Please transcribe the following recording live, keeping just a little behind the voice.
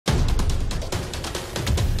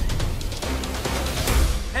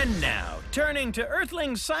And now, turning to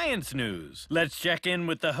Earthling science news, let's check in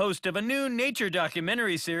with the host of a new nature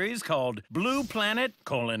documentary series called Blue Planet,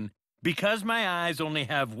 Because My Eyes Only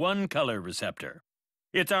Have One Color Receptor.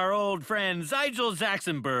 It's our old friend Zygel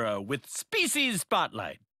Zaxenborough with Species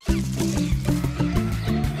Spotlight.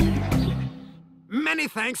 Many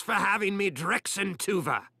thanks for having me, Drexx and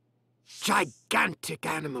Tuva. Gigantic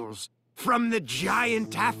animals, from the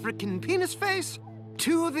giant African penis face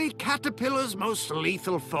to the caterpillar's most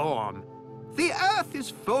lethal form. The Earth is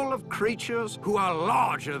full of creatures who are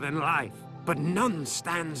larger than life, but none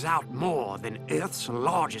stands out more than Earth's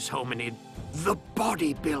largest hominid, the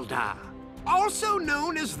bodybuilder. Also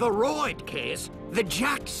known as the roid case, the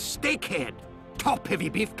jacked steakhead, top-heavy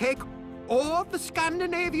beefcake, or the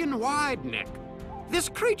Scandinavian wide neck. This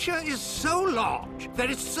creature is so large that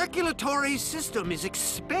its circulatory system is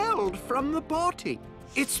expelled from the body.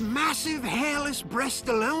 Its massive hairless breast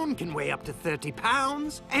alone can weigh up to 30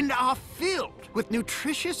 pounds and are filled with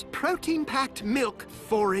nutritious protein-packed milk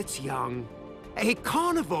for its young. A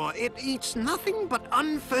carnivore, it eats nothing but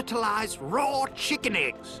unfertilized raw chicken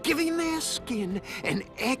eggs, giving their skin an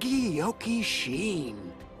eggy, yolky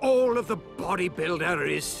sheen. All of the bodybuilder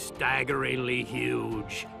is staggeringly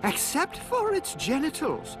huge, except for its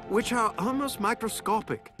genitals, which are almost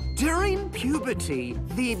microscopic. During puberty,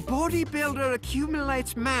 the bodybuilder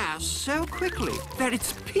accumulates mass so quickly that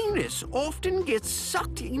its penis often gets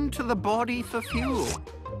sucked into the body for fuel.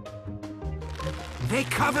 They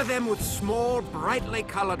cover them with small, brightly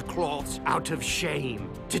colored cloths out of shame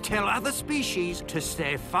to tell other species to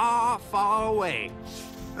stay far, far away.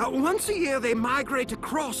 Once a year, they migrate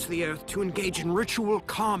across the Earth to engage in ritual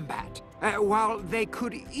combat. While they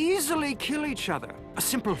could easily kill each other, a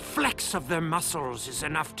simple flex of their muscles is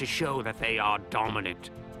enough to show that they are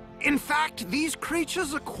dominant. In fact, these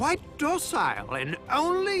creatures are quite docile and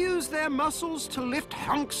only use their muscles to lift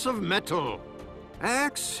hunks of metal.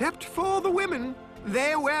 Except for the women.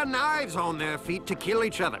 They wear knives on their feet to kill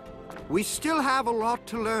each other. We still have a lot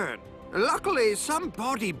to learn. Luckily, some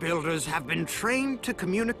bodybuilders have been trained to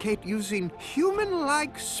communicate using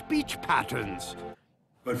human-like speech patterns.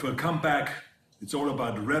 But for a comeback, it's all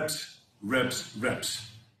about reps, reps,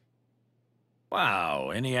 reps. Wow,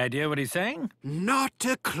 any idea what he's saying? Not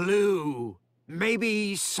a clue.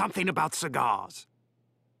 Maybe something about cigars.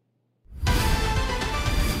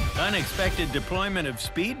 Unexpected deployment of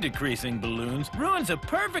speed-decreasing balloons ruins a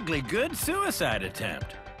perfectly good suicide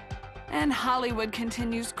attempt. And Hollywood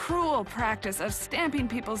continues cruel practice of stamping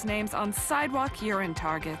people's names on sidewalk urine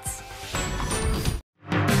targets.